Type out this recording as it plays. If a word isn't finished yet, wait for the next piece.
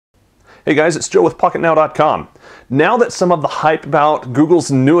Hey guys, it's Joe with PocketNow.com. Now that some of the hype about Google's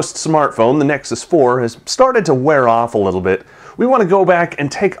newest smartphone, the Nexus 4, has started to wear off a little bit, we want to go back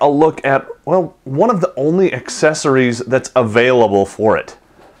and take a look at, well, one of the only accessories that's available for it.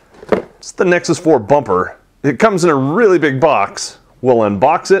 It's the Nexus 4 bumper. It comes in a really big box. We'll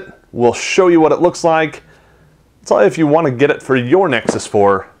unbox it, we'll show you what it looks like. Tell you if you want to get it for your Nexus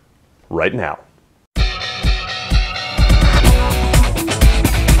 4 right now.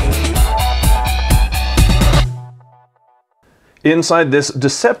 Inside this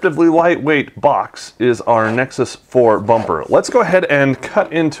deceptively lightweight box is our Nexus 4 bumper. Let's go ahead and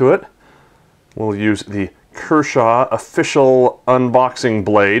cut into it. We'll use the Kershaw official unboxing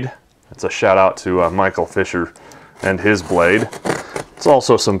blade. That's a shout out to Michael Fisher and his blade. It's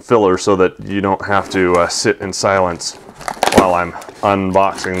also some filler so that you don't have to sit in silence while I'm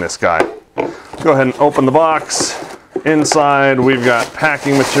unboxing this guy. Go ahead and open the box. Inside we've got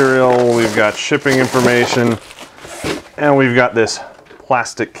packing material, we've got shipping information, and we've got this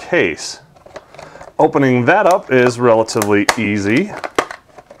plastic case. Opening that up is relatively easy.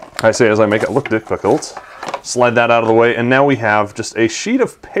 I say as I make it look difficult. Slide that out of the way, and now we have just a sheet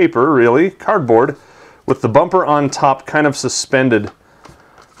of paper, really, cardboard, with the bumper on top kind of suspended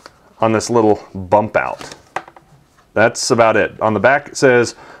on this little bump out. That's about it. On the back it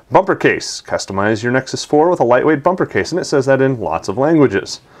says, bumper case. Customize your Nexus 4 with a lightweight bumper case, and it says that in lots of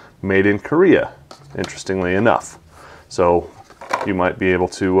languages. Made in Korea, interestingly enough. So you might be able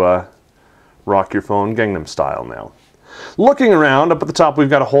to rock your phone Gangnam style now. Looking around, up at the top we've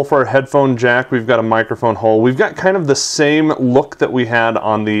got a hole for our headphone jack, we've got a microphone hole, we've got kind of the same look that we had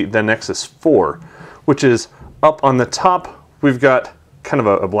on the Nexus 4, which is up on the top we've got kind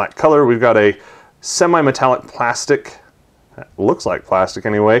of a black color, we've got a semi-metallic plastic, looks like plastic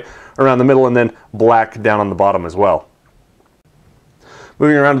anyway, around the middle, and then black down on the bottom as well.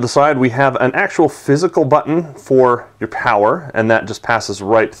 Moving around to the side, we have an actual physical button for your power, and that just passes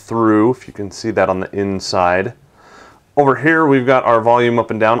right through, if you can see that on the inside. Over here, we've got our volume up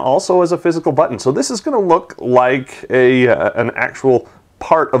and down, also as a physical button. So this is going to look like an actual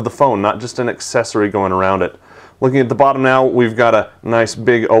part of the phone, not just an accessory going around it. Looking at the bottom now, we've got a nice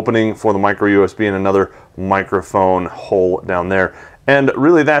big opening for the micro USB and another microphone hole down there. And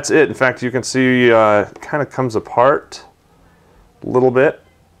really that's it. In fact, you can see it kind of comes apart a little bit.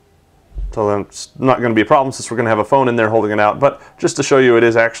 So that's not going to be a problem since we're going to have a phone in there holding it out. But just to show you, it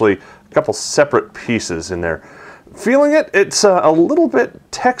is actually a couple separate pieces in there. Feeling it, it's a little bit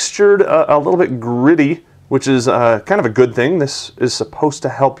textured, a little bit gritty, which is kind of a good thing. This is supposed to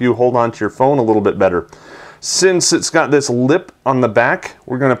help you hold on to your phone a little bit better. Since it's got this lip on the back,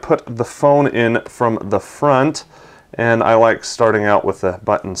 we're going to put the phone in from the front, and I like starting out with the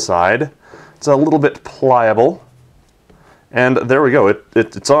button side. It's a little bit pliable, and there we go.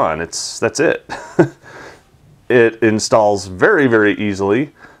 It's on. That's it. It installs very, very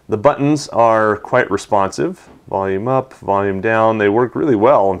easily. The buttons are quite responsive. Volume up, volume down. They work really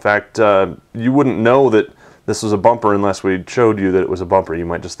well. In fact, you wouldn't know that this was a bumper unless we showed you that it was a bumper. You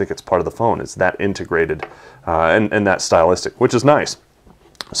might just think it's part of the phone. It's that integrated and that stylistic, which is nice.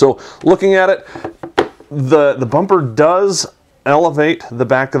 So looking at it, the bumper does elevate the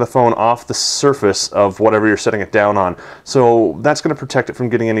back of the phone off the surface of whatever you're setting it down on. So that's going to protect it from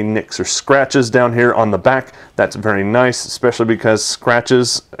getting any nicks or scratches down here on the back. That's very nice, especially because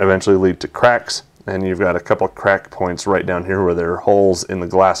scratches eventually lead to cracks. And you've got a couple of crack points right down here where there are holes in the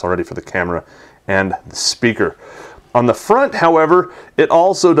glass already for the camera and the speaker. On the front, however, it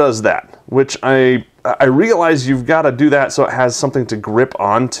also does that, which I realize you've got to do that so it has something to grip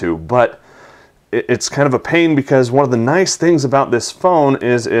onto, but it's kind of a pain because one of the nice things about this phone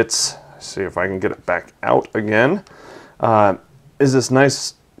is let's see if I can get it back out again, is this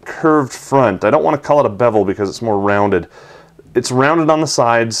nice curved front. I don't want to call it a bevel because it's more rounded. It's rounded on the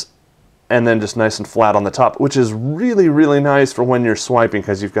sides and then just nice and flat on the top, which is really, really nice for when you're swiping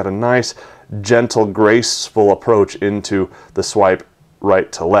because you've got a nice, gentle, graceful approach into the swipe right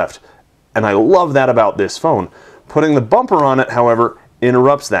to left. And I love that about this phone. Putting the bumper on it, however,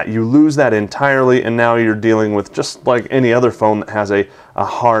 interrupts that. You lose that entirely, and now you're dealing with just like any other phone that has a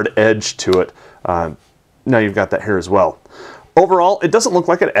hard edge to it. Now you've got that here as well. Overall, it doesn't look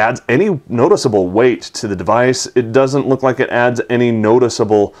like it adds any noticeable weight to the device. It doesn't look like it adds any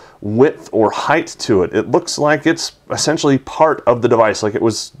noticeable width or height to it. It looks like it's essentially part of the device, like it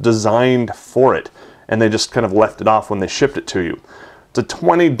was designed for it, and they just kind of left it off when they shipped it to you. It's a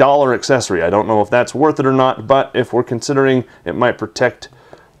 $20 accessory. I don't know if that's worth it or not, but if we're considering it might protect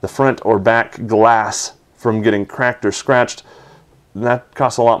the front or back glass from getting cracked or scratched, that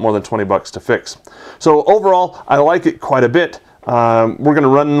costs a lot more than 20 bucks to fix. So overall, I like it quite a bit. We're going to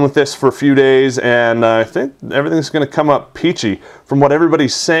run with this for a few days, and I think everything's going to come up peachy. From what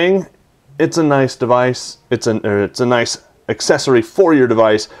everybody's saying, it's a nice device. It's a nice accessory for your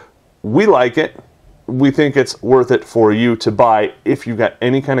device. We like it. We think it's worth it for you to buy if you've got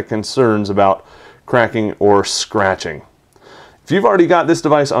any kind of concerns about cracking or scratching. If you've already got this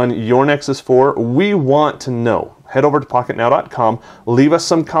device on your Nexus 4, we want to know. Head over to pocketnow.com, leave us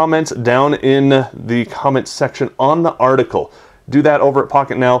some comments down in the comments section on the article. Do that over at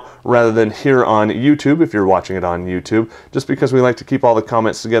Pocket Now rather than here on YouTube if you're watching it on YouTube, just because we like to keep all the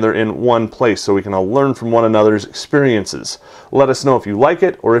comments together in one place so we can all learn from one another's experiences. Let us know if you like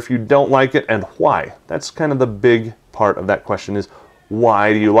it or if you don't like it and why. That's kind of the big part of that question is,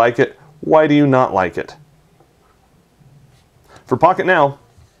 why do you like it? Why do you not like it? For Pocket Now,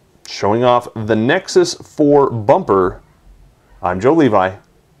 showing off the Nexus 4 bumper, I'm Joe Levi.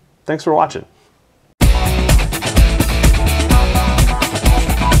 Thanks for watching.